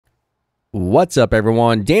What's up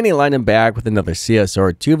everyone, Danny Lyndon back with another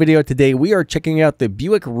CSR2 video. Today we are checking out the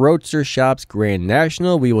Buick Roadster Shop's Grand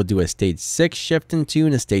National. We will do a stage 6 shift and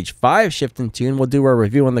tune, a stage 5 shift and tune. We'll do our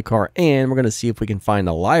review on the car and we're going to see if we can find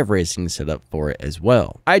a live racing setup for it as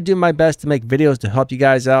well. I do my best to make videos to help you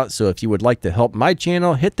guys out, so if you would like to help my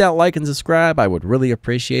channel, hit that like and subscribe. I would really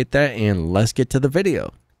appreciate that, and let's get to the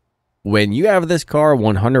video. When you have this car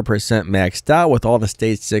 100% maxed out with all the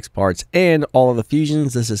stage 6 parts and all of the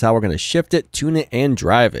fusions, this is how we're going to shift it, tune it, and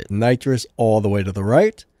drive it. Nitrous all the way to the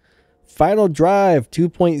right. Final drive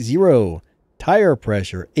 2.0. Tire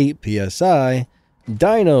pressure 8 psi.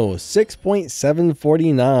 Dyno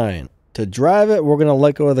 6.749. To drive it, we're going to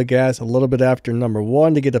let go of the gas a little bit after number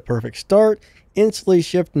 1 to get a perfect start. Instantly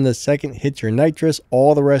shift in the second, hit your nitrous.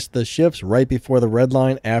 All the rest of the shifts right before the red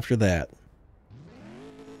line after that.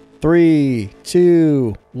 3,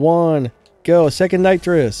 2, 1, go. Second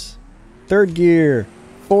nitrous, third gear,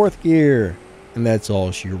 fourth gear, and that's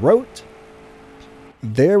all she wrote.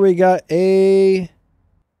 There we got a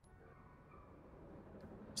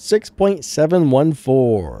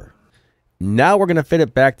 6.714. Now we're going to fit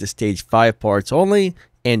it back to stage 5 parts only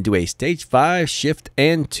and do a stage 5 shift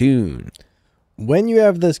and tune. When you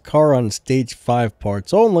have this car on stage 5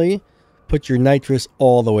 parts only, put your nitrous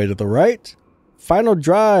all the way to the right. Final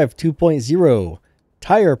drive 2.0,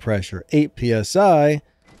 tire pressure 8 psi,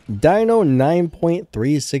 dyno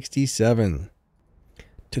 9.367.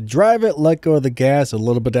 To drive it, let go of the gas a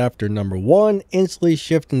little bit after number 1, instantly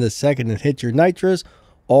shift in the second and hit your nitrous.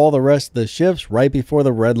 All the rest of the shifts right before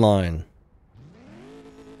the red line.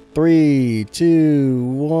 3, 2,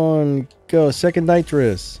 1, go. Second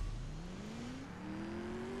nitrous,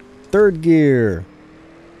 third gear.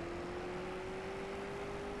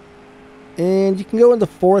 And you can go into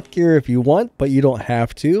fourth gear if you want, but you don't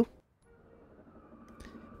have to.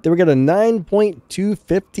 Then we got a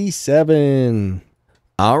 9.257.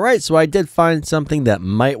 Alright, so I did find something that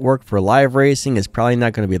might work for live racing. It's probably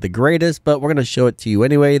not going to be the greatest, but we're going to show it to you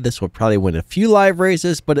anyway. This will probably win a few live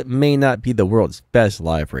races, but it may not be the world's best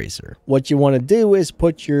live racer. What you want to do is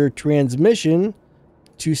put your transmission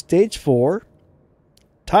to stage 4,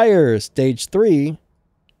 tires stage 3,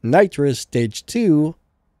 nitrous stage 2,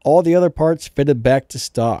 all the other parts fitted back to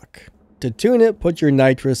stock. To tune it, put your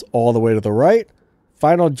nitrous all the way to the right.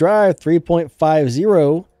 Final drive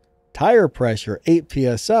 3.50. Tire pressure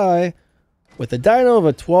 8 psi. With a dyno of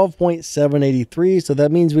a 12.783. So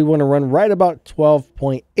that means we want to run right about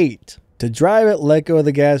 12.8. To drive it, let go of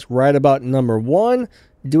the gas right about number 1.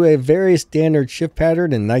 Do a very standard shift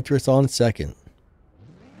pattern and nitrous on second.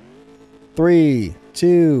 3,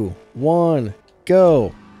 2, 1,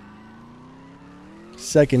 go.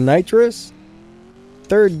 Second nitrous,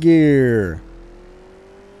 third gear,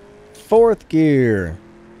 fourth gear,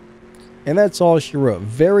 and that's all she wrote.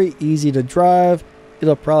 Very easy to drive.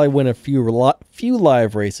 It'll probably win a few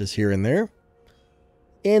live races here and there.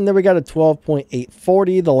 And then we got a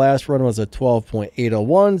 12.840. The last run was a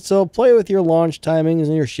 12.801. So play with your launch timings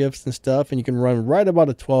and your shifts and stuff, and you can run right about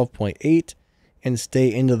a 12.8 and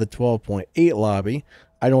stay into the 12.8 lobby.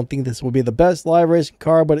 I don't think this will be the best live racing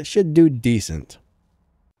car, but it should do decent.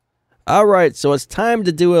 Alright, so it's time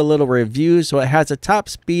to do a little review. So it has a top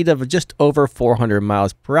speed of just over 400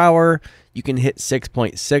 miles per hour. You can hit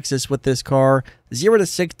 6.6s with this car, 0 to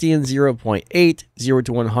 60 in 0.8, 0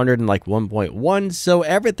 to 100 in like 1.1. So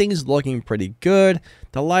everything's looking pretty good.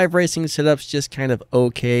 The live racing setup's just kind of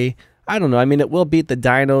okay. I don't know, I mean, it will beat the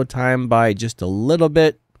dyno time by just a little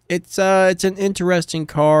bit. It's an interesting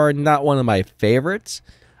car, not one of my favorites.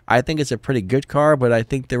 I think it's a pretty good car, but I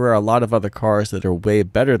think there are a lot of other cars that are way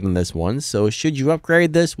better than this one. So should you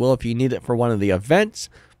upgrade this? Well, if you need it for one of the events,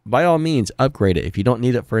 by all means, upgrade it. If you don't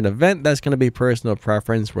need it for an event, that's going to be personal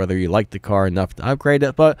preference, whether you like the car enough to upgrade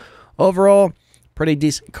it. But overall, pretty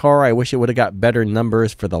decent car. I wish it would have got better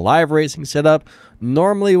numbers for the live racing setup.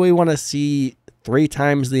 Normally, we want to see 3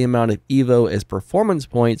 times the amount of Evo as performance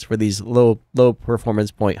points for these low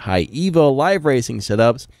performance point, high Evo live racing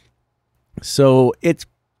setups. So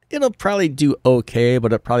it'll probably do okay,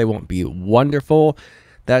 but it probably won't be wonderful.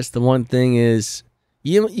 That's the one thing is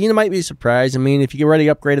you might be surprised. I mean, if you already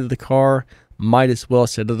upgraded the car, might as well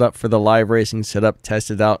set it up for the live racing setup,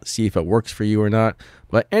 test it out, see if it works for you or not.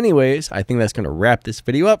 But anyways, I think that's going to wrap this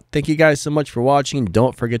video up. Thank you guys so much for watching.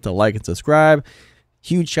 Don't forget to like and subscribe.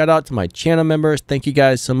 Huge shout out to my channel members. Thank you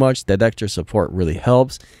guys so much. That extra support really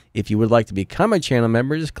helps. If you would like to become a channel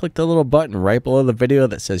member, just click the little button right below the video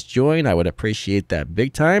that says join. I would appreciate that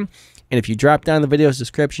big time. And if you drop down the video's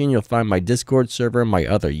description, you'll find my Discord server, my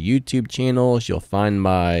other YouTube channels. You'll find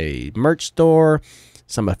my merch store,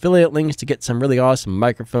 some affiliate links to get some really awesome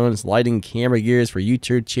microphones, lighting, camera gears for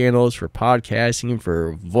YouTube channels, for podcasting,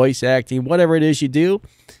 for voice acting, whatever it is you do.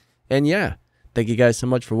 And yeah, thank you guys so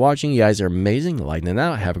much for watching. You guys are amazing. Lighting it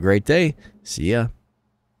out. Have a great day. See ya.